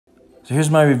So here's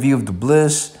my review of the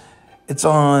Bliss. It's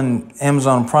on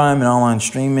Amazon Prime and online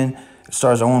streaming. It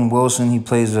stars Owen Wilson. He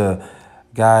plays a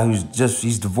guy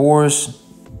he's divorced,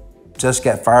 just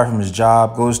got fired from his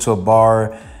job, goes to a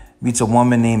bar, meets a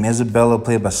woman named Isabella,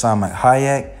 played by Salma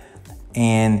Hayek,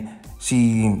 and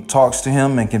she talks to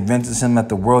him and convinces him that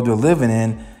the world they're living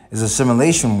in is a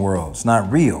simulation world. It's not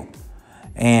real.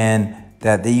 And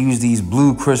that they use these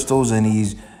blue crystals and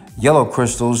these yellow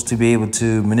crystals to be able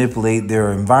to manipulate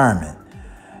their environment.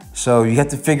 So you have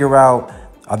to figure out,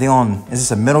 is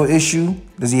this a mental issue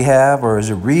does he have, or is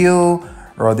it real,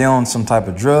 or are they on some type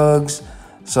of drugs?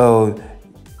 So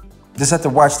just have to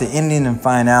watch the ending and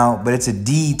find out, but it's a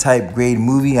D type grade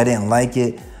movie. I didn't like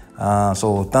it,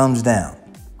 so thumbs down.